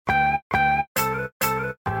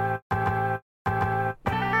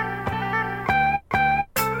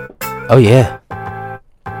Oh yeah.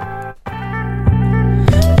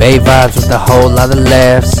 Bay vibes with a whole lot of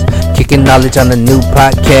laughs. Kicking knowledge on a new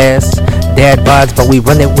podcast. Dad vibes, but we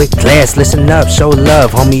run it with class. Listen up, show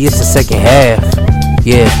love, homie, it's the second half.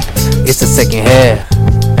 Yeah, it's the second half.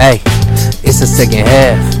 Hey, it's the second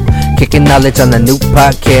half. Kicking knowledge on a new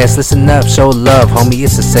podcast. Listen up, show love, homie,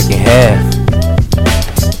 it's the second half.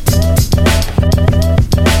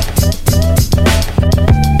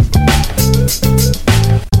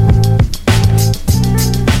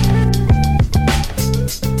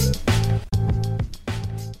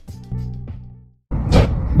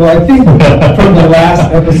 Well, I think from the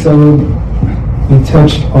last episode, we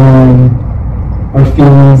touched on our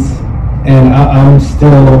feelings, and I'm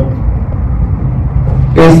still,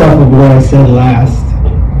 based off of what I said last,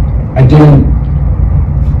 I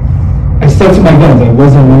stuck to my guns. I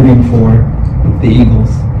wasn't rooting for the Eagles,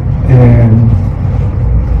 and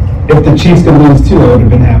if the Chiefs could lose too, I would have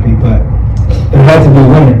been happy, but there had to be a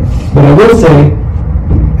winner. But I will say,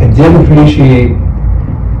 I did appreciate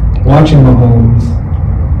watching Mahomes.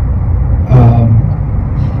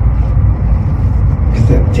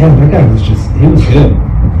 Because that guy was he was good.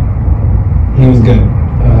 He was good.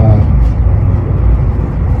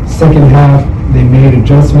 Second half, they made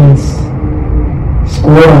adjustments,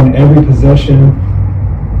 scored on every possession,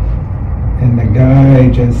 and the guy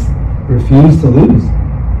just refused to lose.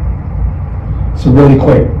 So really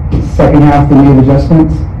quick, second half they made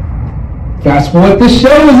adjustments. That's what the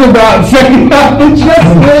show is about, second half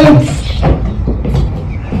adjustments.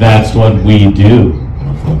 That's what we do.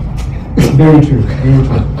 Very true, very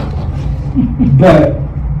true. But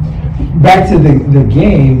back to the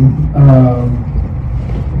game,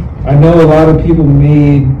 I know a lot of people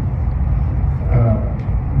made,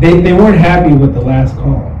 they weren't happy with the last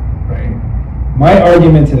call, right? My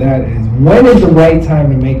argument to that is, when is the right time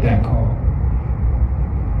to make that call?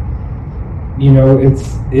 You know,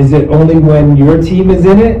 is it only when your team is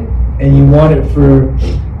in it and you want it for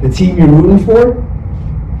the team you're rooting for?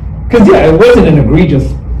 Because, yeah, it wasn't an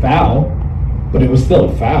egregious foul, but it was still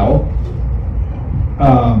a foul.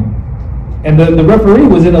 And the referee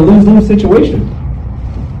was in a lose-lose situation.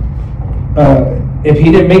 If he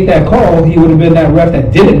didn't make that call, he would have been that ref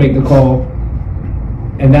that didn't make the call.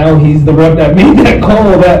 And now he's the ref that made that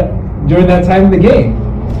call during that time of the game.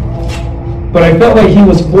 But I felt like he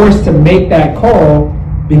was forced to make that call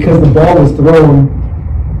because the ball was thrown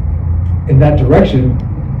in that direction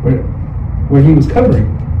where he was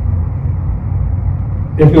covering.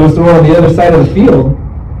 If it was thrown on the other side of the field,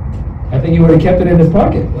 I think he would have kept it in his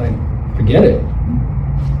pocket. Like, forget it.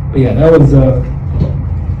 But yeah,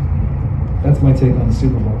 that's my take on the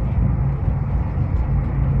Super Bowl.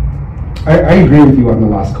 I agree with you on the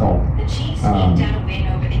last call.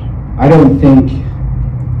 I don't think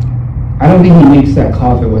he makes that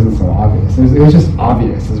call if it wasn't so obvious. It was just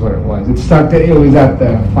obvious is what it was. It sucked that it was at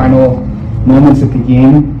the final moments of the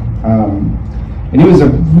game. And it was a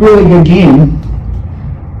really good game.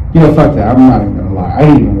 You know, fuck that. I'm not even gonna lie. I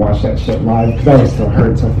didn't even watch that shit live because I was still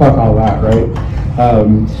hurt. So fuck all that, right?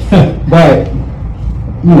 But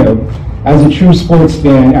you know, as a true sports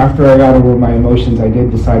fan, after I got over my emotions, I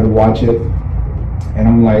did decide to watch it, and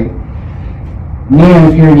I'm like,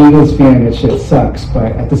 man, if you're an Eagles fan, that shit sucks.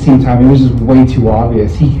 But at the same time, it was just way too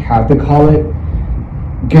obvious. He had to call it.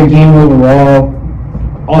 Good game overall.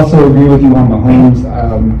 Also agree with you on Mahomes.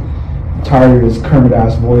 Tired of his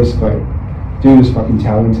Kermit-ass voice, but dude is fucking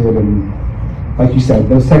talented, and like you said,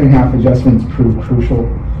 those second half adjustments proved crucial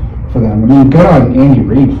for them. I mean, good on Andy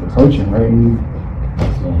Reid for coaching, right? I mean,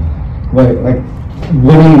 like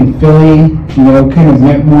winning in Philly, you know, kind of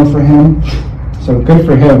meant more for him. So good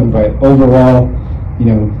for him, but overall, you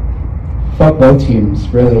know, fuck both teams,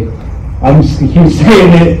 really. I'm just keep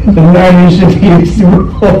saying it. The Niners should be Super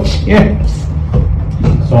Bowl champs.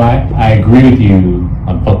 So I agree with you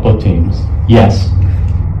on both teams. Yes.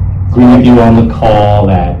 Agree with you on the call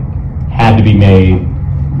that had to be made.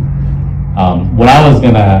 What I was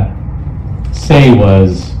going to say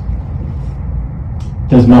was,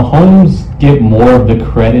 does Mahomes get more of the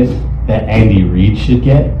credit that Andy Reid should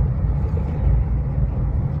get?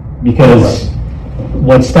 Because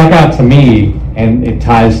what stuck out to me, and it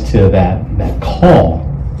ties to that call,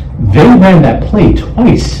 they ran that play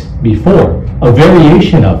twice before, a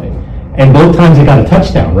variation of it. And both times they got a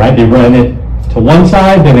touchdown, right? They ran it to one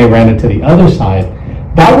side, then they ran it to the other side.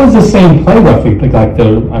 That was the same play roughly, like I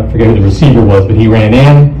forget who the receiver was, but he ran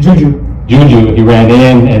in. Juju, he ran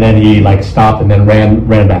in, and then he like stopped and then ran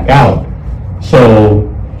back out. So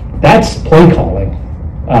that's play calling,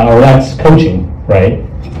 or that's coaching, right?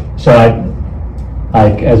 So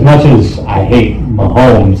like as much as I hate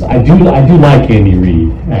Mahomes, I do like Andy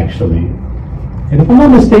Reid actually. And if I'm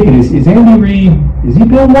not mistaken, is Andy Reid, is he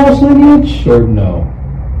Bill Walsh lineage or no?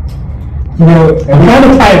 You know, I'm trying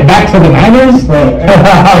to tie it back to the Niners. I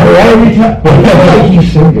feel like he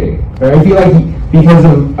should be. I feel like because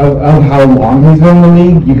of how long he's been in the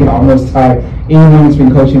league, you could almost tie anyone that's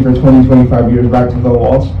been coaching for 20, 25 years back to Bill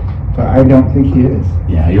Walsh. But I don't think he is.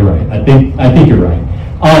 Yeah, you're right. I think you're right.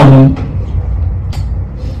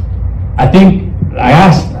 I think I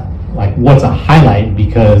asked like what's a highlight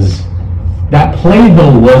because that play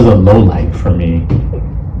though was a low light for me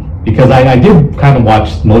because I did kind of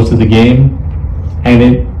watch most of the game and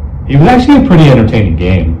it was actually a pretty entertaining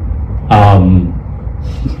game.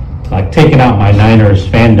 Like taking out my Niners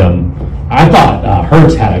fandom, I thought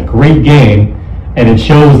Hurts had a great game and it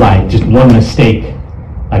shows like just one mistake,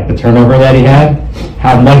 like the turnover that he had,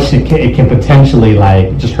 how much it can potentially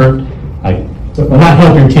like just hurt, like not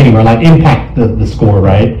help your team or like impact the score,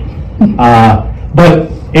 right?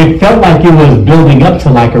 But it felt like it was building up to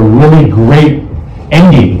like a really great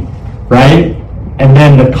ending, right? And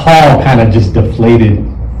then the call kind of just deflated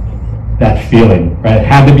that feeling, right? It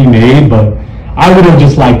had to be made, but I would have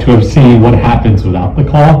just liked to have seen what happens without the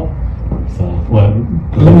call. So,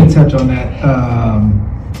 let me touch on that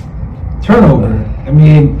turnover. I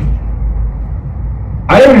mean,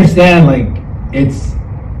 I understand like it's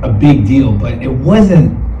a big deal, but it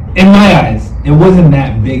wasn't, in my eyes, it wasn't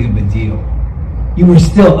that big of a deal. You were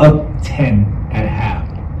still up 10 at half.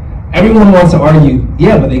 Everyone wants to argue,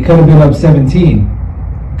 yeah, but they could have been up 17.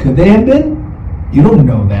 Could they have been? You don't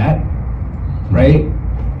know that, right?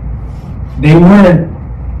 They weren't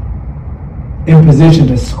in position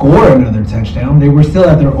to score another touchdown. They were still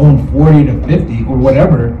at their own 40 to 50 or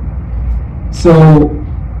whatever. So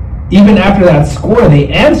even after that score, they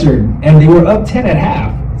answered and they were up 10 at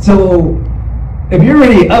half. So if you're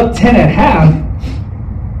already up 10 at half,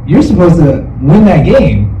 you're supposed to win that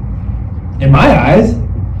game, in my eyes.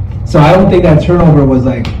 So I don't think that turnover was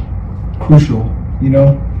like crucial, you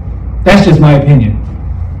know? That's just my opinion.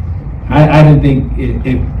 I didn't think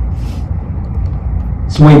it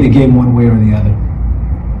swayed the game one way or the other.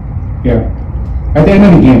 Yeah. At the end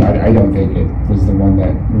of the game, I don't think it was the one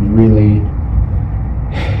that really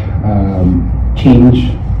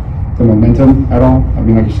changed the momentum at all. I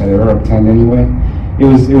mean, like you said, they were up 10 anyway. It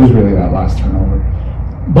was really that last turnover.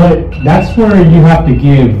 But that's where you have to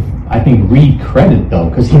give, I think, Reid credit though,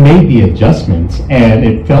 because he made the adjustments, and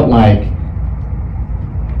it felt like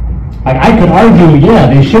I could argue,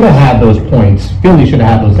 yeah, they should have had those points. Philly should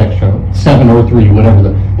have had those extra 7 or 3, whatever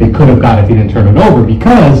they could have got if he didn't turn it over,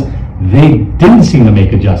 because they didn't seem to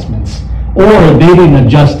make adjustments, or they didn't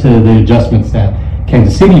adjust to the adjustments that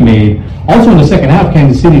Kansas City made. Also, in the second half,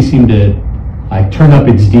 Kansas City seemed to like turn up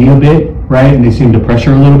its D a bit, right? And they seemed to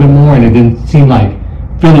pressure a little bit more, and it didn't seem like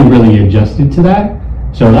Philly really adjusted to that.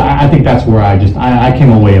 So I think that's where I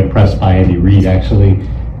came away impressed by Andy Reid actually,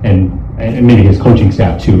 and maybe his coaching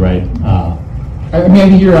staff too, right? I mean, I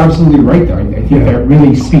think you're absolutely right, though. I think that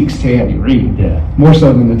really speaks to Andy Reid. Yeah. More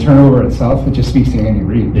so than the turnover itself, it just speaks to Andy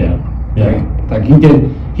Reid. Yeah. Right? Like he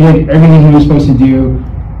did everything he was supposed to do,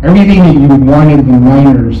 everything that you wanted the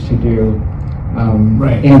Niners to do.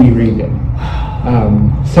 Right. Andy Reid did.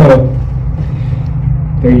 So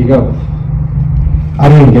there you go. I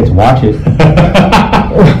didn't even get to watch it.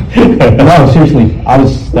 No, seriously, I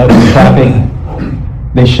was stuck in traffic.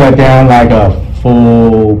 They shut down like a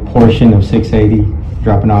full portion of 680,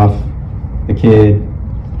 dropping off the kid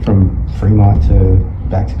from Fremont to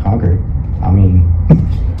back to Concord. I mean,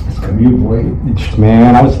 It's commute, boy.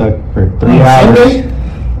 man, I was stuck for 3 hours.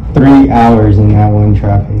 Sunday? 3 hours in that one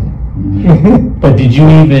traffic. But did you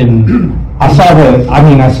even? I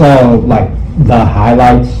saw like the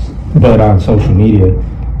highlights, but on social media,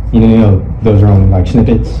 you know, those are only like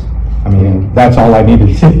snippets. I mean, that's all I needed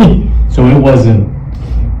to see. So it wasn't.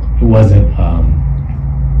 It wasn't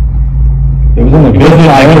a big Like a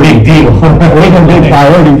priority. big deal. It wasn't a big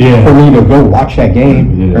priority Yeah. for me to go watch that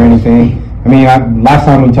game or anything. I mean, last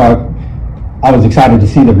time we talked, I was excited to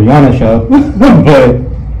see the Rihanna show,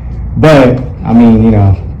 but I mean, you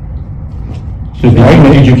know, So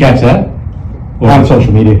did you catch that? on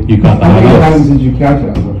social media, You caught the How many highlights? times did you catch it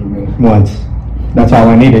on social media? once. That's all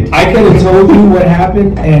I needed. I could have told you what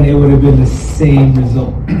happened, and it would have been the same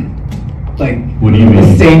result. Like, What do you the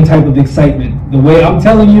mean? same type of excitement. The way I'm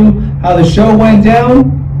telling you how the show went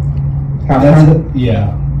down, that's Halftime?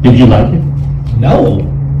 yeah. Did you like it? No,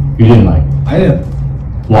 You didn't like it. I didn't.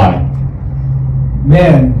 Why?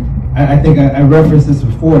 Man, I think I referenced this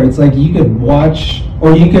before. It's like you could watch,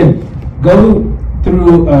 or you could go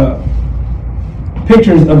through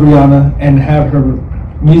pictures of Rihanna and have her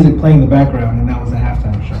music playing in the background, and that was a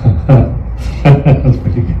halftime show. That's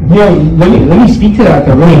pretty good. You know, let me speak to that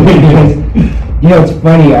though, really quick, because you know it's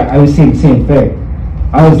funny. I was saying the same thing.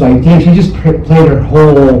 I was like, damn, she just played her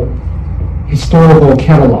whole historical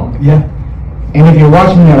catalog. Yeah. And if you're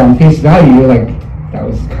watching that on face value, you're like, that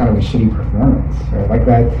was kind of a shitty performance. Right? Like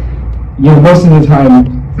that, you know, most of the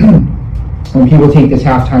time when people take this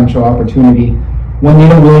halftime show opportunity, when they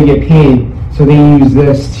don't really get paid, so they use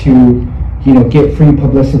this to, you know, get free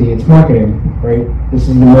publicity. It's marketing, right? This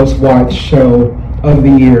is the most watched show of the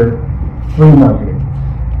year, free marketing.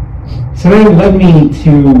 So that led me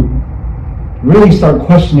to really start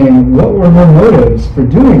questioning what were her motives for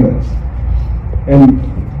doing this. And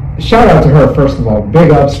shout out to her, first of all.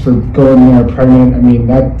 Big ups for going there pregnant. I mean,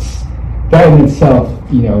 that in itself,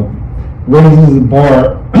 you know, raises the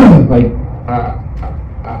bar. Like,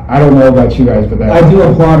 I don't know about you guys, but that I do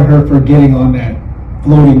applaud her for getting on that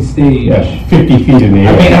floating stage. Yeah, 50 feet in the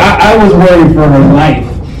air. I mean, I was worried for her life,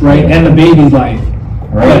 right, and the baby's life.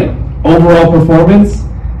 Right. But overall performance,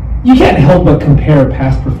 you can't help but compare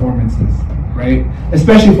past performances, right?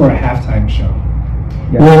 Especially for a halftime show.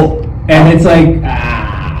 Well, And it's like,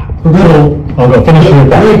 I'll go finish with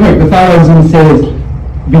that. Really quick, the thought I was going to say is,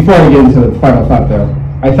 before I get into the final thought though,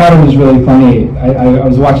 I thought it was really funny. I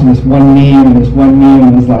was watching this one meme, and this one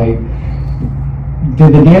meme was like,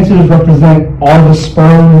 did the dancers represent all the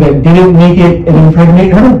sperm that didn't make it and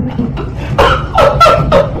impregnate her?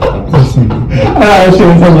 That shit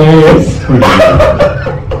was hilarious.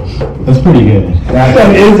 That's pretty good.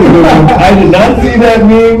 that is a good one. I did not see that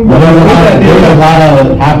meme. Well, there's a lot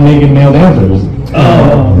of half-naked male dancers.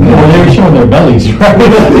 Oh. Well, they were showing their bellies, right? They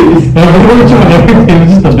weren't showing everything, it was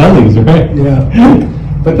just the bellies, right? Yeah.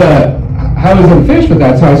 But I was unfinished with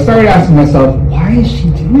that, so I started asking myself, why is she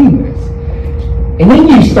doing this? And then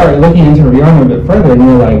you start looking into Rihanna a bit further, and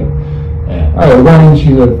you're like, Yeah. all right, why didn't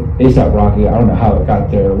she with A$AP Rocky? I don't know how it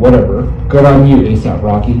got there, whatever. Good on you, A$AP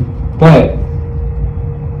Rocky. But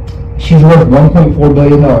she's worth $1.4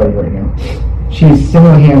 billion right now. She's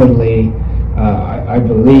single-handedly, I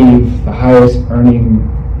believe, the highest earning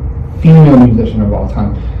female musician of all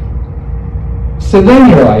time. So then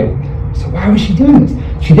you're like, so why was she doing this?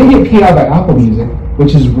 She did get paid out by Apple Music,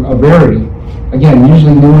 which is a rarity. Again,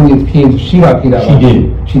 usually no one gets paid. She got paid out. She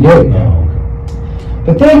did. She did. Oh.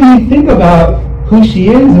 But then you think about who she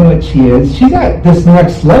is and what she is. She's at this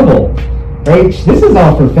next level, right? This is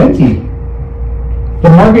all for Fenty. The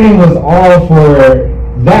marketing was all for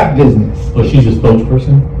that business. So she's a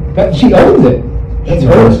spokesperson? But she owns it. That's She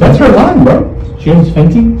her. owns That's her Fenty? line, bro. She owns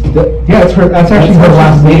Fenty? Yeah, that's her. That's actually her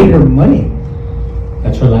last made name. her money.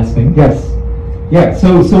 That's her last name? Yes. Yeah.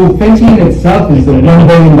 So Fenty in itself is a $1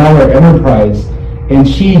 billion enterprise, and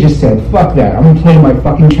she just said, "Fuck that! I'm gonna play my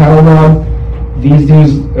fucking catalog. These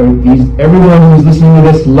dudes, everyone who's listening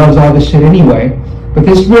to this loves all this shit anyway. But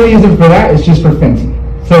this really isn't for that. It's just for Fenty.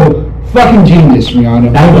 So fucking genius,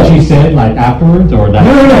 Rihanna. That's what she said, like, afterwards, or that?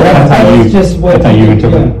 No. That's how you, just what. that's how you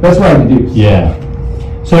interpret it? That's what I deduced. Yeah.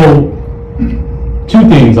 So, two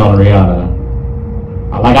things on Rihanna.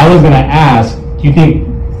 Like, I was gonna ask, do you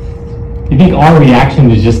think our reaction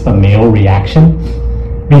is just the male reaction?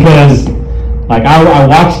 Because, like, I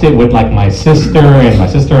watched it with, like, my sister and my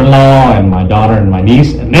sister-in-law and my daughter and my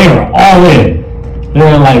niece, and they were all in.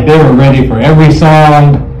 They were ready for every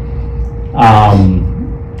song.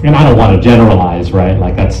 And I don't want to generalize, right?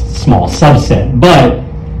 Like, that's a small subset. But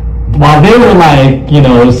while they were like,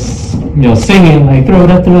 singing, like, throw it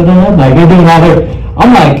up, like, they're doing all their,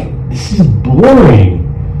 I'm like, this is boring,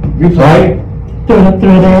 right? Throw it up.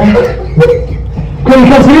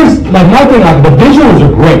 Because here's, like, my thing, like, the visuals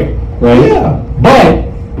are great, right? Yeah.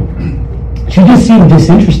 But she just seemed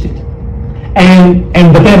disinterested.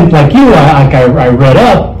 But then, like you, I read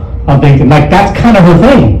up, I'm thinking, like, that's kind of her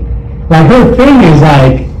thing. Like, her thing is,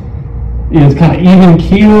 like, it's kind of even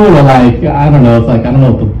keel, or, like, I don't know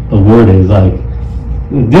what the word is, like,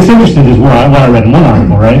 disinterested is what I read in one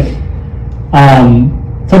article, right?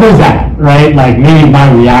 So there's that, right? Like, maybe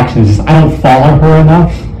my reaction is just, I don't follow her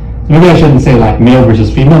enough. Maybe I shouldn't say, like, male versus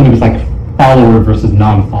female, maybe it's, like, follower versus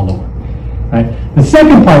non-follower, right? The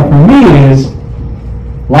second part for me is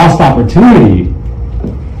lost opportunity.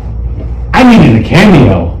 I needed a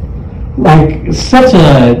cameo. Like, such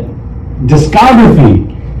a discography.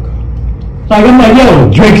 Like, I'm like,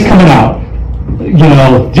 yo, Drake's coming out.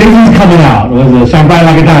 Jay-Z's coming out. Was it Shine Bright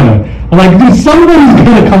Like a Diamond? I'm like, dude, somebody's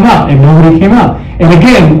gonna come out, and nobody came out. And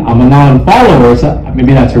again, I'm a non-follower, so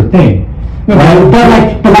maybe that's her thing. Right?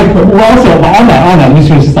 But also on that, let me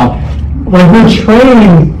finish this off. Like, we're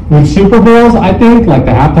training with Super Bowls, I think, like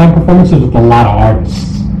the halftime performances with a lot of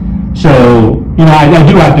artists. So you know, I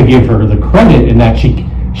do have to give her the credit in that she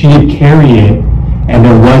did carry it, and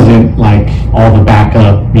there wasn't like all the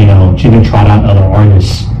backup, you know, she didn't trot out other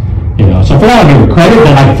artists, you know. So for that, I give her credit,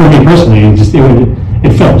 but like for me personally,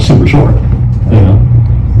 it felt super short, you know.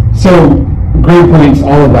 So, great points,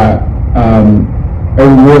 all of that. I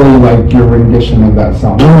really like your rendition of that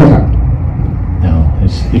song. One more time. No,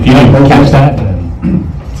 if you didn't catch that, then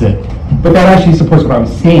that's it. But that actually supports what I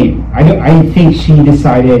was saying. I think she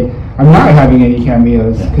decided, I'm not having any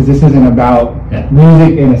cameos because this isn't about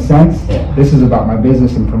music in a sense. Yeah. This is about my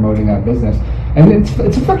business and promoting that business. And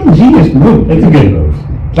it's a fucking genius move. It's a good move.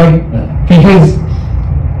 Like, because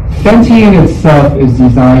Fenty in itself is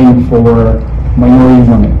designed for minority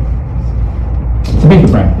women. It's a big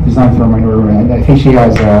brand designed for minority women. I think she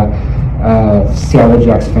has Ciara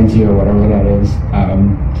Jax Fenty or whatever that is,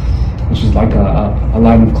 which is like a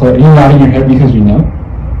line of clothes. Are you nodding your head because you know?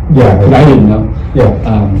 Yeah. Because I didn't know. Yeah.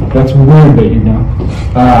 That's weird that you know.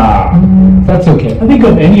 That's okay. I think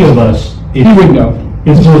of any of us, He would know.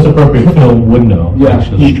 it's most appropriate Phil would know. Yeah.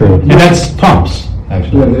 actually. It's true. And that's Tom's,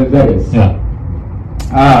 actually. Yeah, that is. Yeah.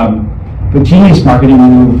 But genius marketing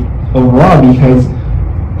move overall, because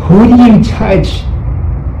who do you touch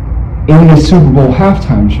in the Super Bowl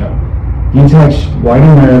halftime show? You touch white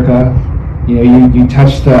America, you know, you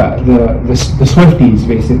touch the Swifties,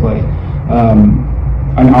 basically.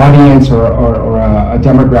 An audience or a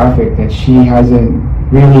demographic that she hasn't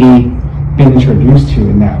really been introduced to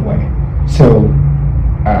in that way. So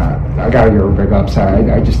I gotta give her a big upside.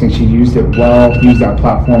 I just think she used it well, used that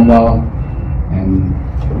platform well, and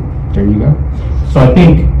there you go. So I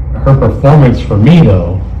think her performance for me,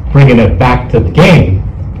 though, bringing it back to the game,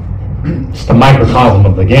 just a microcosm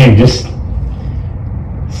of the game, just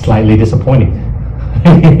slightly disappointing.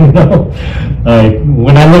 You know, like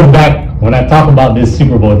when I look back, when I talk about this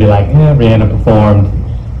Super Bowl, it'd be like, yeah, Rihanna performed.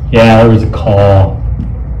 Yeah, there was a call.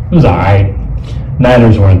 It was all right.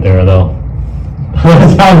 Niners weren't there though.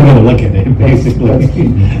 That's how I'm gonna look at it, basically.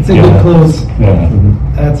 It's a good close. Yeah.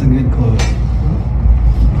 That's a good close.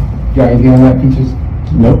 You got anything on that, Peaches?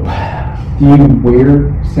 Nope. Do you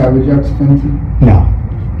wear Savage X Fenty? No.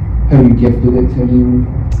 Have you gifted it to anyone?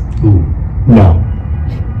 Ooh. No.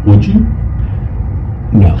 Would you?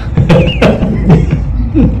 No.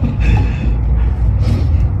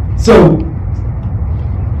 So,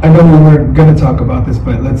 I know we weren't going to talk about this,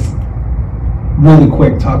 but let's really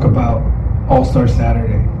quick talk about All-Star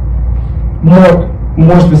Saturday.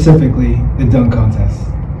 More specifically, the dunk contest.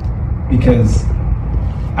 Because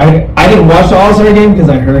I didn't watch the All-Star game because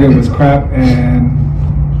I heard it was crap, and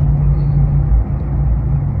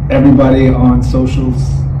everybody on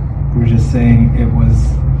socials were just saying it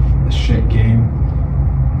was a shit game.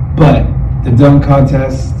 But the dunk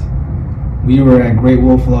contest, we were at Great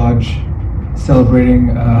Wolf Lodge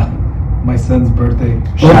celebrating my son's birthday.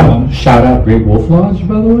 Shout out Great Wolf Lodge,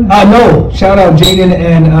 by the way. No, shout out Jaden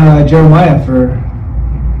and Jeremiah for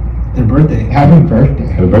their birthday. Happy birthday.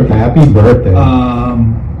 Happy birthday. Happy birthday.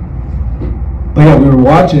 But yeah, we were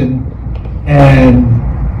watching, and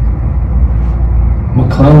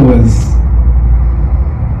McClung was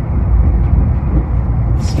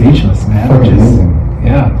speechless, man. Fucking Just, amazing.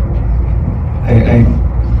 yeah.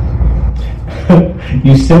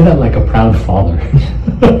 You said that like a proud father.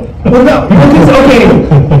 Well, no, because, okay,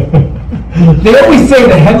 they always say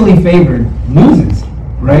the heavily favored loses,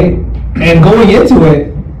 right? And going into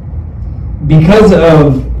it, because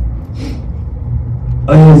of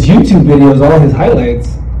his YouTube videos, all his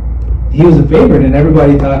highlights, he was a favorite, and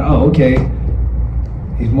everybody thought, oh, okay,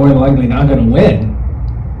 he's more than likely not going to win.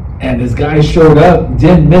 And this guy showed up,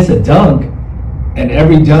 didn't miss a dunk, and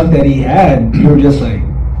every dunk that he had, you were just like,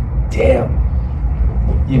 damn.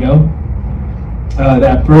 You know?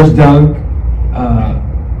 That first dunk,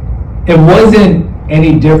 it wasn't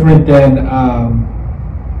any different than,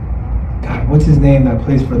 God, what's his name that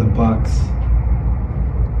plays for the Bucks?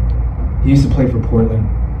 He used to play for Portland.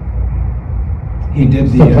 He did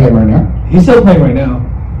Still playing right now? He's still playing right now.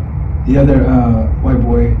 The other white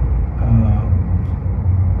boy.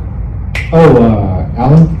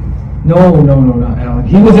 Alan? No, not Allen.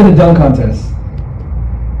 He was in the dunk contest.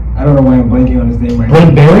 I don't know why I'm blanking on his name right now.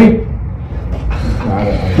 Brent Berry?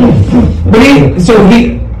 But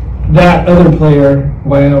that other player,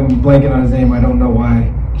 why I'm blanking on his name, I don't know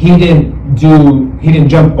why. He didn't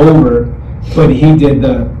jump over, but he did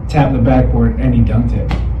the tap the backboard and he dunked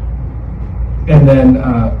it. And then,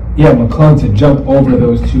 McClung to jump over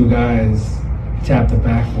those two guys, tap the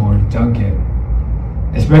backboard, dunk it,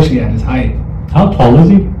 especially at his height. How tall is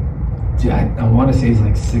he? Dude, I want to say he's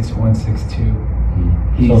like 6'1",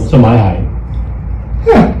 6'2". So my height.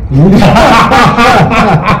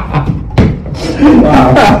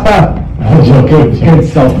 Wow. I'm joking. Good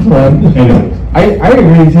self-plug. Anyways. I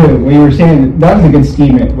agree too. What you were saying, that was a good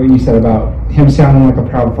statement, what you said about him sounding like a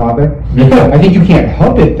proud father. Yeah. I think you can't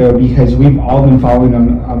help it though, because we've all been following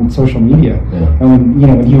him on social media. Yeah. And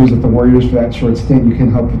when he was with the Warriors for that short stint, you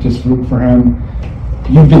can help but just root for him.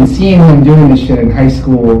 You've been seeing him doing this shit in high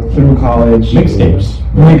school, through college.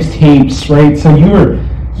 Mixtapes, right? So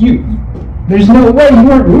there's no way you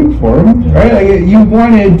weren't rooting for him, Yeah. right? Like, you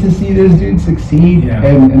wanted to see this dude succeed, Yeah.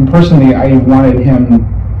 and personally, I wanted him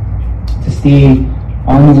to stay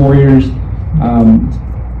on the Warriors,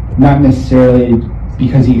 not necessarily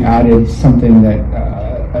because he added something that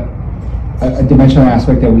a dimensional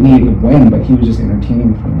aspect that we needed to win, but he was just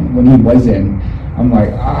entertaining for me. When he was in, I'm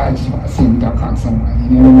like, I just want to see him dunk on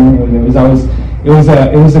someone. You know what I mean?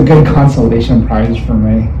 It was a good consolation prize for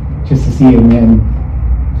me just to see him win.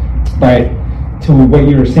 But to what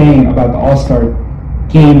you were saying about the All-Star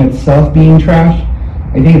game itself being trash,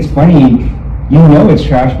 I think it's funny. You know it's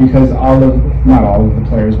trash because not all of the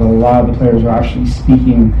players, but a lot of the players were actually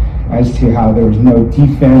speaking as to how there was no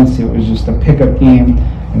defense. It was just a pickup game,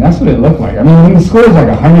 and that's what it looked like. I mean, when the score is like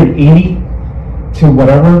 180 to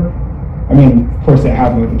whatever, I mean, of course it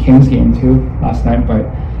happened with the Kings game too last night, but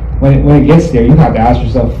when it gets there, you have to ask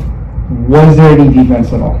yourself, was there any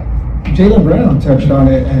defense at all? Jaylen Brown touched on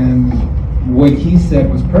it, and what he said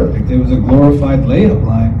was perfect. It was a glorified layup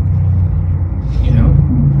line. You know,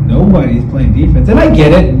 nobody's playing defense, and I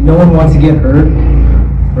get it. No one wants to get hurt,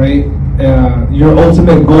 right? Your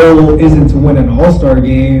ultimate goal isn't to win an All-Star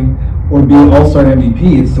game or be All-Star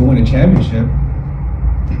MVP. It's to win a championship.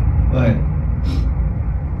 But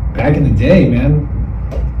back in the day, man,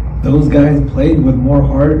 those guys played with more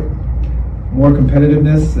heart, more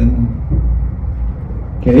competitiveness, and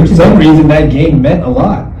for some reason that game meant a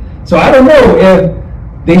lot. So I don't know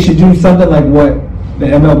if they should do something like what the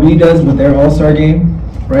MLB does with their All-Star game,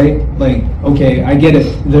 right? Like, okay, I get it.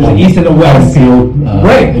 There's an East and a West. Field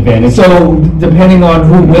Right. advantage. So depending on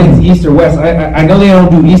who wins East or West, I know they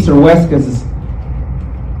don't do East or West because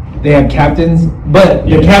they have captains, but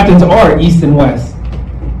the captains are East and West.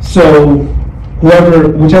 So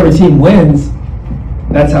whichever team wins,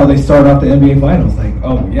 that's how they start off the NBA Finals. Like,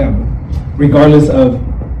 oh yeah, regardless of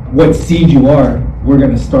what seed you are, we're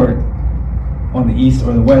going to start on the East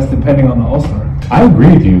or the West, depending on the All-Star. I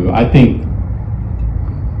agree with you. I think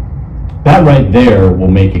that right there will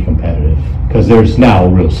make it competitive because there's now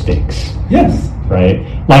real stakes, Yes. right?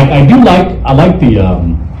 Like I like the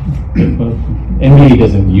NBA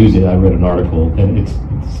doesn't use it. I read an article and it's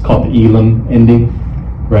called the Elam ending,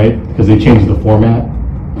 right? Because they changed the format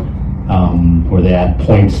where they add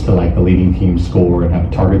points to like the leading team score and have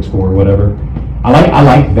a target score or whatever. I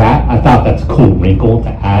like that. I thought that's a cool wrinkle to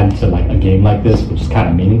add to like a game like this, which is kind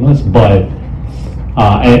of meaningless. But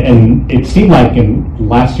and it seemed like in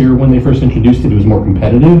last year when they first introduced it, it was more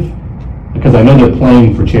competitive because I know they're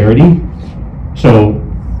playing for charity. So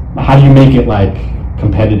how do you make it like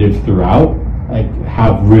competitive throughout? Like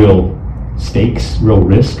have real stakes, real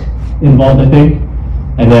risk involved, I think.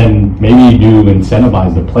 And then maybe you do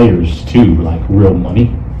incentivize the players too, like real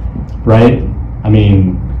money, right? I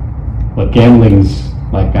mean, but gambling's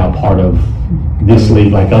like now part of this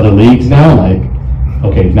league, like other leagues now. Like,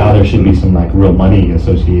 okay, now there should be some like real money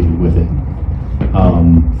associated with it.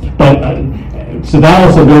 So that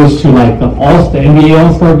also goes to like the NBA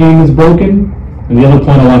All-Star game is broken. And the other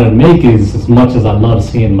point I wanted to make is, as much as I love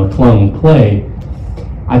seeing McClung play,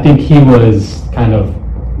 I think he was kind of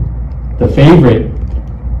the favorite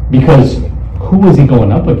because who was he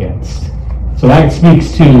going up against? So that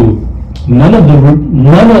speaks to none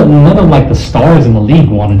of like the stars in the league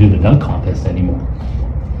want to do the dunk contest anymore,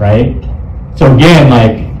 right? So again,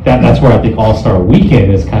 like that's where I think All-Star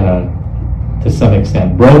Weekend is kind of to some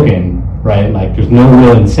extent broken, right? Like there's no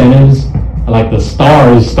real incentives. Like the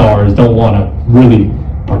stars don't want to really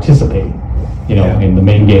participate, you know, in the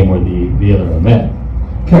main game or the other event.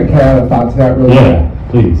 Can I have a thought to that really Yeah,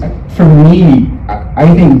 please. For me,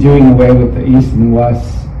 I think doing away with the East and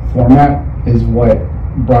West format is what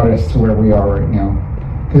brought us to where we are right now.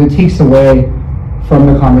 Because it takes away from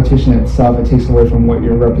the competition itself, it takes away from what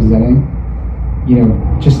you're representing. You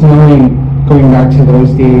know, just knowing, going back to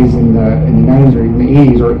those days in the 90s or even the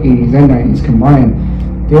 80s or 80s and 90s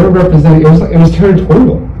combined, they were representing, it was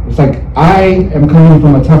territorial. It's like, I am coming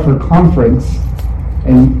from a tougher conference,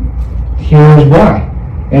 and here's why.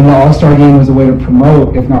 And the All-Star Game was a way to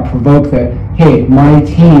promote, if not provoke, that, hey, my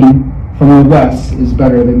team from the West is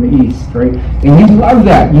better than the East, right? And you love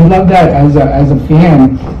that. You love that as a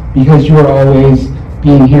fan because you are always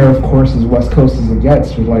being here, of course, as West Coast as it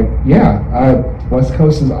gets. You're like, yeah, West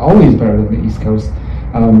Coast is always better than the East Coast.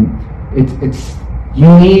 it's you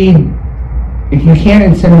need, if you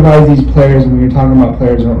can't incentivize these players, when you're talking about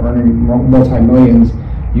players who are earning multi-millions,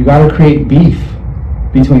 you got to create beef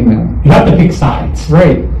between them. You have to pick sides.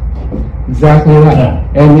 Right. Exactly that.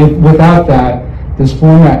 Yeah. And if, without that, this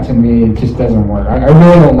format to me, it just doesn't work. I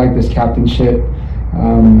really don't like this captain shit.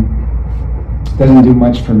 Doesn't do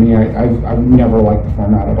much for me. I've never liked the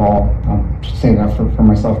format at all. I'm just saying that for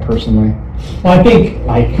myself personally. Well, I think,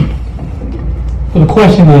 like, the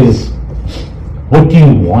question is, what do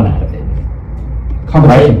you want out of it?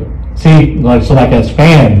 Competition. Right? See, like, so like as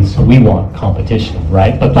fans, we want competition,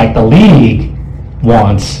 right? But like the league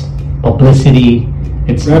wants publicity,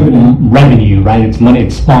 it's revenue, right? It's money,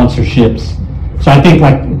 it's sponsorships. So I think,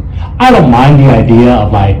 like, I don't mind the idea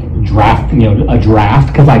of like a draft,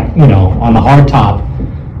 because, like, on the hard top,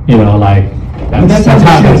 like that's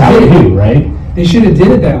how we do, right? They should have did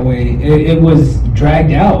it that way. It was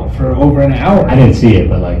dragged out for over an hour. I didn't see it,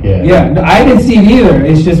 but like, yeah. Yeah, no, I didn't see it either.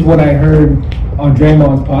 It's just what I heard on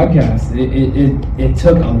Draymond's podcast. It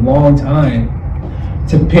took a long time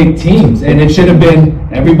to pick teams, and it should have been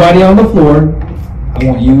everybody on the floor. I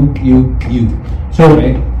want you. So,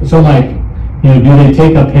 right? So like, do they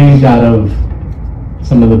take a page out of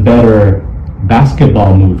some of the better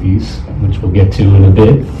basketball movies, which we'll get to in a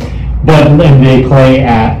bit, and they play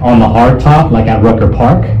on the hard top, like at Rucker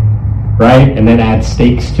Park, right? And then add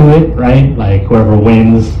stakes to it, right? Like whoever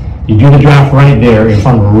wins, you do the draft right there in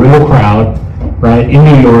front of a real crowd, right? In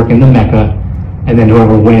New York, in the Mecca, and then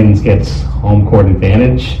whoever wins gets home court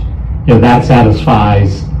advantage. That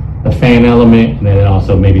satisfies the fan element, and then it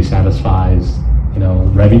also maybe satisfies,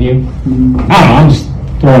 revenue. I don't know, I'm just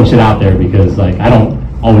throwing shit out there because, like, I don't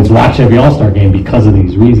always watch every All-Star game because of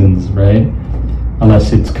these reasons, right?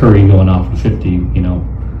 Unless it's Curry going off for 50,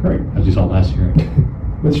 Right. as we saw last year.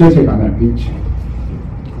 What's your take on that, Peach?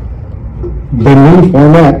 The new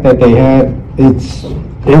format that they had,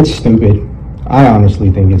 it's stupid. I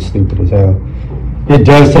honestly think it's stupid as hell. It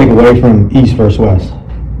does take away from East versus West.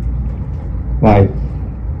 Like,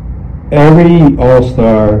 every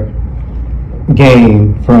All-Star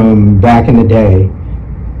game from back in the day,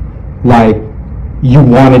 like, you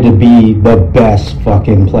wanted to be the best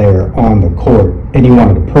fucking player on the court, and you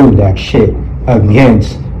wanted to prove that shit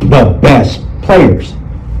against the best players.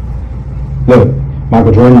 Look,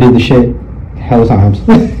 Michael Jordan did the shit hell times.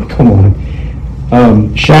 Come on.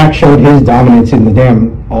 Shaq showed his dominance in the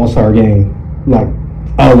damn All-Star game, like,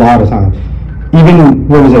 a lot of times. Even,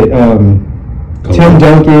 what was it, Tim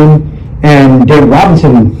Duncan and David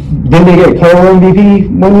Robinson, didn't they get co-MVP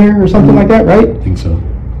one year or something like that, right? I think so.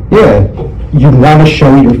 Yeah. You want to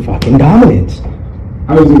show your fucking dominance.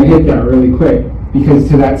 I was going to hit that really quick, because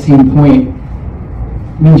to that same point,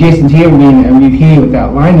 Jason Tatum being MVP with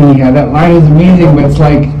that line that he had, that line is amazing, but it's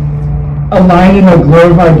like a line in a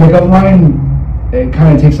glorified pickup line, it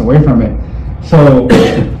kind of takes away from it. So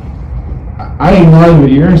I acknowledge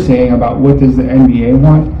what you're saying about what does the NBA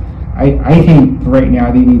want. I think right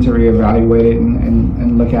now they need to reevaluate it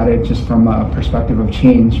and look at it just from a perspective of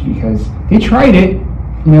change, because they tried it.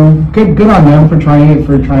 Good on them for trying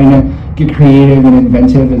to get creative and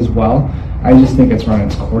inventive as well. I just think it's run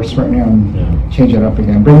its course right now and change it up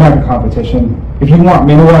again. Bring back a competition. If you want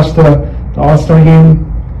me to watch the All-Star game,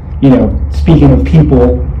 speaking of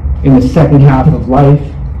people in the second half of life,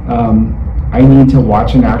 I need to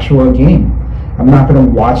watch an actual game. I'm not going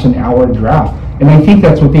to watch an hour draft. And I think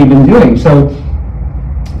that's what they've been doing. So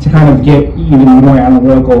to kind of get even more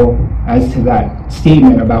analytical as to that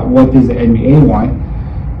statement about what does the NBA want,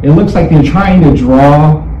 it looks like they're trying to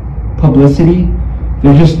draw publicity.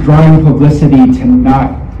 They're just drawing publicity to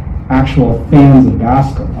not actual fans of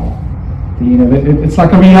basketball. It's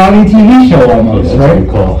like a reality TV show almost, right?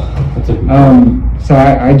 That's a good call. So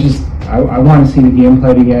I want to see the game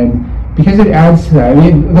played again, because it adds to that. I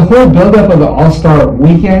mean, the whole buildup of the All-Star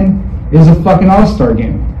weekend is a fucking All-Star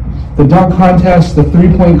game. The dunk contest, the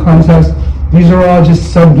three-point contest, these are all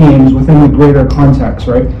just sub-games within the greater context,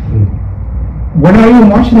 right? We're not even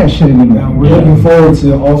watching that shit anymore. Now, we're looking forward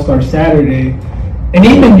to All-Star Saturday. And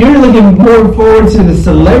even you're looking more forward to the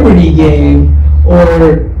celebrity game,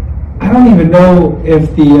 or I don't even know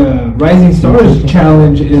if the Rising Stars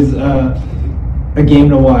Challenge is a game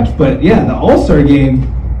to watch. But yeah, the All-Star game,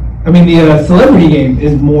 the celebrity game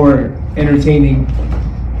is more entertaining.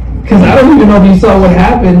 Because I don't even know if you saw what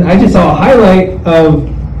happened. I just saw a highlight of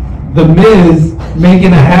The Miz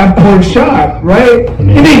making a half-court shot, right?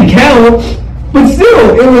 It didn't count, but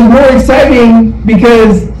still, it was more exciting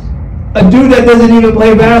because a dude that doesn't even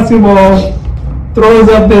play basketball throws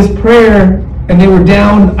up this prayer, and they were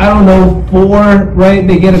down, 4, right?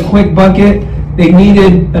 They get a quick bucket. They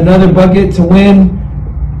needed another bucket to win.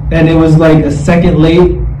 and it was like a second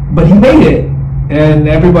late, but he made it, and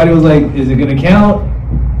everybody was like, "Is it gonna count?"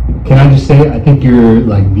 Can I just say, I think you're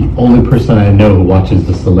like the only person I know who watches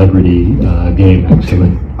the celebrity game,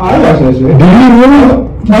 actually. I watch that shit. Do you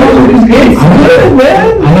really? It's good,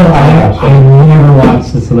 man. I never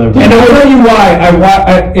watched the celebrity. And I'll tell you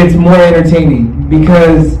why. It's more entertaining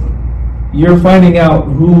because you're finding out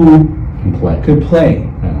who could play.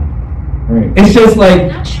 Yeah. Right. It's just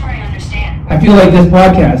like, Not sure I understand. I feel like this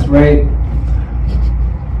podcast, right?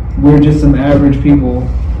 We're just some average people,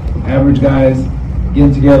 average guys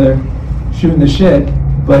getting together, shooting the shit,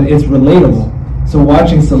 but it's relatable. So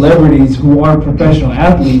watching celebrities who are professional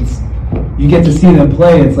athletes, you get to see them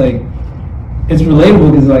play. It's like, it's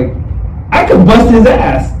relatable because like, I could bust his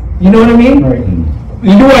ass. You know what I mean? Right.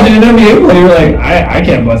 You're watching an NBA player, you're like, I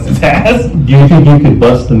can't bust his ass. Do you think you could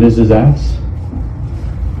bust the Mrs. ass?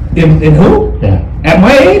 In who? Yeah. At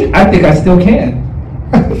my age, I think I still can.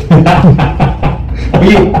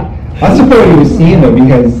 That's the point he was seeing though,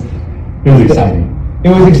 because It was exciting. it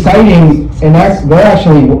was exciting, and they're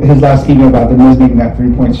actually his last statement about the Miz making that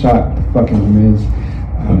 3-point shot. The fucking Miz.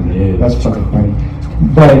 Miz. That's fucking funny.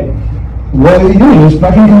 But what was he doing? He was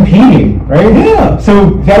fucking competing, right? Yeah. So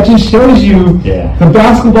that just shows you Yeah. the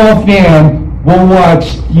basketball fan will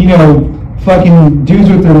watch, fucking dudes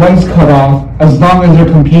with their legs cut off as long as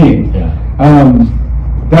they're competing. Yeah.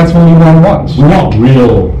 That's what we want to watch. We want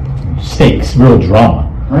real stakes, real drama.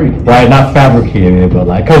 Right. Right, not fabricated, but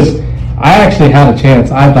like, because I actually had a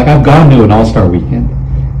chance. I've gone to an All-Star weekend,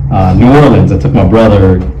 New Orleans. I took my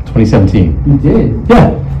brother 2017. You did.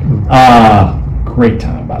 Yeah, great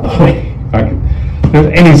time by the way. If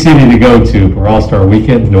there's any city to go to for All-Star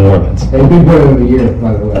weekend, New Orleans. Hey, big brother of the year,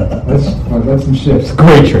 by the way. That's some shit. It's a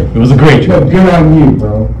great trip. It was a great trip. Good on you,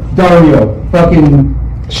 bro. Dario, fucking.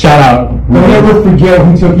 Shout out. I'll never forget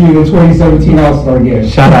who took you to the 2017 All-Star game.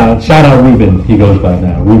 Shout out Ruben. He goes by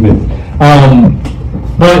now, Ruben.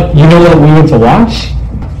 But you know what we went to watch?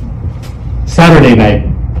 Saturday night,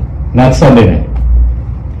 not Sunday night.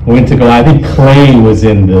 We went to go, I think Clay was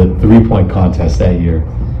in the 3-point contest that year.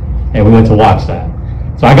 And we went to watch that.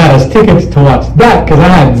 So I got us tickets to watch that because I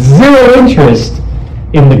had zero interest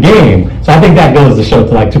in the game. So I think that goes to show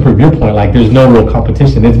to prove your point, like there's no real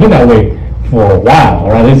competition. It's been that way for a while,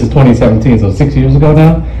 all right? This is 2017, so 6 years ago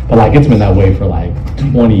now. But it's been that way for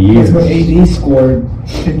 20 years. That's when AD scored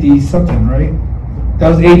 50 something, right? That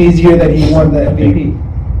was AD's year that he won the MVP.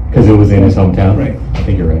 Because it was in his hometown? Right. I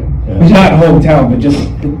think you're right. It's Yeah. not hometown, but just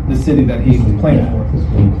the city that he was playing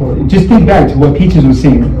for. Just think back to what Peaches was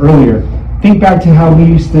saying earlier. Think back to how we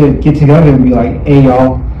used to get together and be like, "Hey,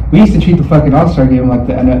 y'all." We used to treat the fucking All-Star game like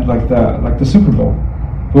the Super Bowl.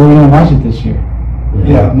 But we're gonna watch it this year.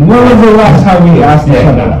 Yeah. When was the last time we asked each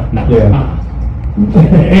other? No. Yeah.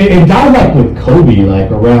 It died with Kobe,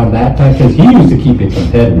 around that time, because he used to keep it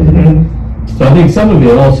competitive. So I think some of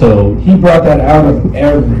it also, He brought that out of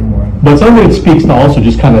everyone. but some of it speaks to also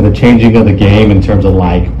just kind of the changing of the game in terms of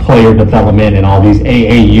player development and all these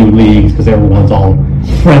AAU leagues, because everyone's all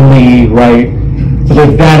friendly, right? So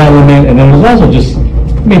there's that element, and then there's also just,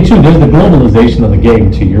 there's the globalization of the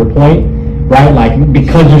game, to your point, right?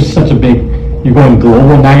 Because you're such a big, you're going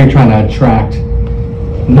global, now you're trying to attract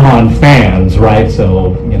non-fans, right?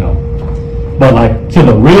 So, but to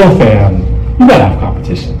the real fan, you gotta have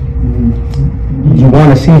competition. You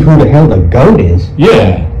want to see who the hell the GOAT is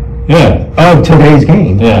Yeah, of today's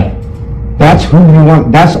game. yeah. That's who you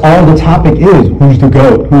want. That's all the topic is. Who's the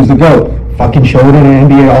GOAT? Who's the GOAT? Fucking show it in an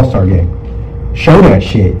NBA All-Star game. Show that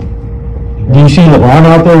shit. Do you see LeBron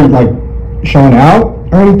out there showing out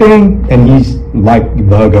or anything? And he's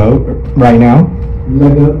the GOAT right now.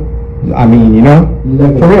 Lego. I mean,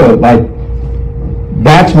 for real,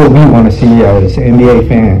 that's what we want to see as NBA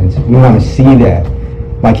fans. We want to see that.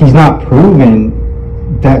 He's not proven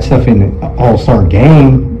that stuff in the All-Star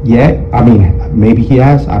game yet. I mean, maybe he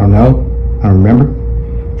has. I don't know. I don't remember.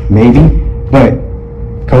 Maybe. But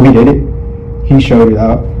Kobe did it. He showed it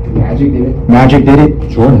out. Magic did it. Magic did it.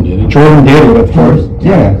 Jordan did it. Jordan did it, of course.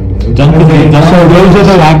 Yeah. Duncan did it. So those are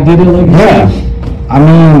the Shaq did it. Yeah. I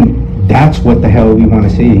mean, that's what the hell we want to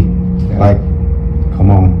see.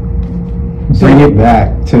 Come on. Bring it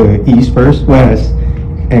back to East versus West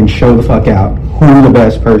and show the fuck out who the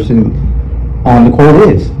best person on the court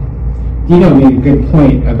is. Dino made a good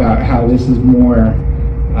point about how this is more,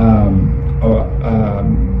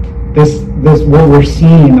 this what we're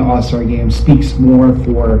seeing in the All-Star game speaks more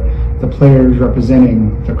for the players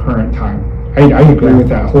representing the current time. I agree with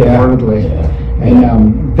that wholeheartedly. Yeah.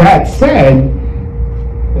 And that said,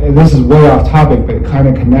 this is way off topic, but it kind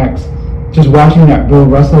of connects. Just watching that Bill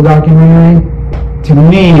Russell documentary, to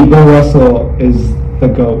me, Bill Russell is the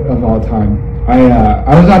GOAT of all time.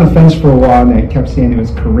 I was on the fence for a while, and I kept saying it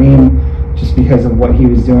was Kareem, just because of what he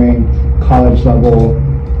was doing, college level,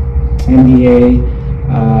 NBA,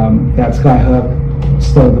 that sky hook,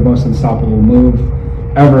 still the most unstoppable move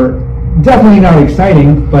ever. Definitely not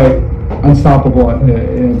exciting, but unstoppable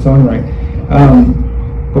in its own right.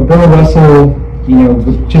 But Bill Russell,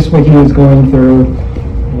 with just what he was going through,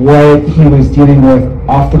 what he was dealing with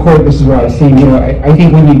off the court, this is what I was saying. I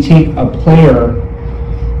think when you take a player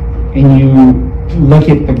and you look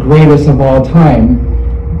at the greatest of all time,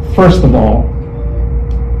 first of all,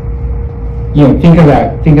 think of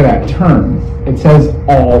that term. It says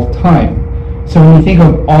all time. So when you think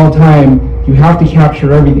of all time, you have to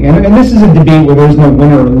capture everything. And this is a debate where there's no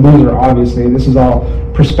winner or loser, obviously. This is all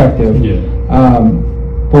perspective. Yeah.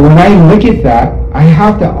 But when I look at that, I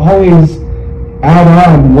have to always add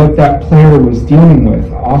on what that player was dealing with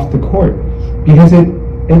off the court, because it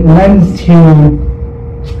lends to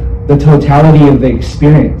the totality of the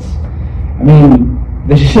experience. I mean,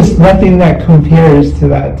 there's just nothing that compares to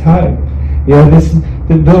that time.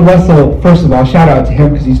 Bill Russell, first of all, shout out to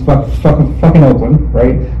him because he's fucking Oakland,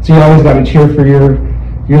 right? So you always got to cheer for your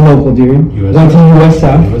local dude. USF. Went to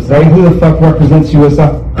USF, right? Who the fuck represents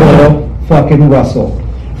USF? Bill fucking Russell,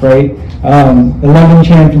 right? 11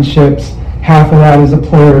 championships, half of that as a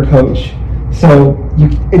player or coach. So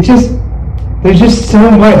there's just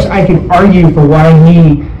so much I can argue for why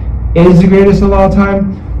he is the greatest of all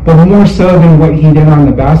time, but more so than what he did on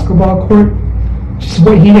the basketball court, just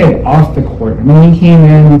what he did off the court. I mean, he came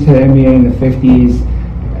into the NBA in the 50s.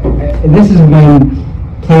 And this is when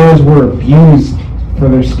players were abused for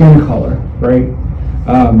their skin color, right?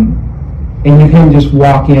 And you couldn't just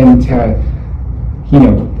walk into,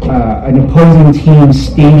 an opposing team's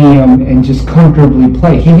stadium and just comfortably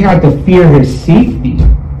play. He had to fear his safety,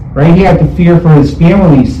 right? He had to fear for his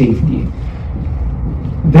family's safety.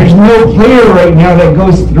 There's no player right now that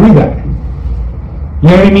goes through that. You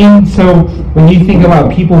know what I mean? So when you think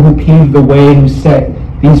about people who paved the way, who set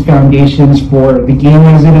these foundations for the game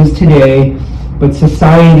as it is today, but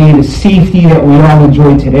society, the safety that we all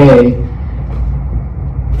enjoy today,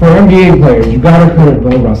 for NBA players, you got to credit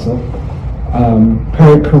Bill Russell,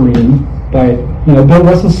 credit Kareem, but Bill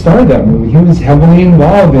Russell started that movie. He was heavily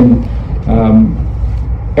involved in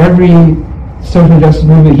every social justice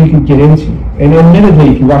movement he could get into. And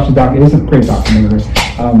admittedly, if you watch the documentary, it's a great documentary.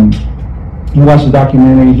 You watch the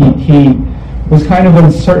documentary, he was kind of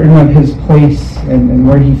uncertain of his place and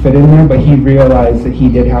where he fit in there, but he realized that he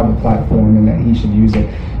did have a platform and that he should use it.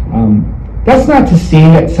 That's not to say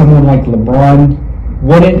that someone like LeBron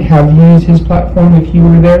wouldn't have used his platform if he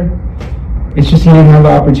were there. It's just he didn't have the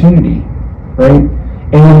opportunity, right?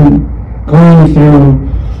 And going through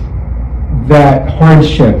that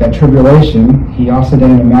hardship, that tribulation, he also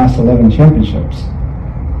didn't amass 11 championships.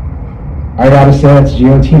 I gotta say that's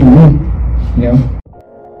GOT to me.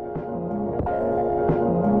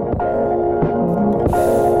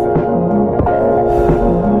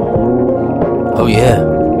 Oh yeah,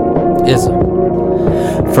 is it?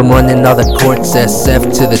 From running all the courts, SF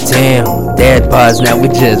to the town. Dad bars, now we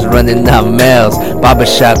just running our mouths.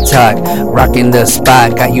 Barbershop talk, rocking the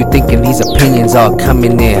spot. Got you thinking these opinions all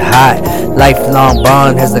coming in hot. Lifelong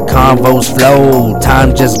bond has the convos flow.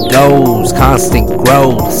 Time just goes, constant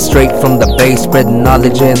growth. Straight from the base, spreading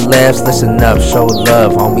knowledge and laughs. Listen up, show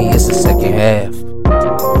love, homie, it's the second half.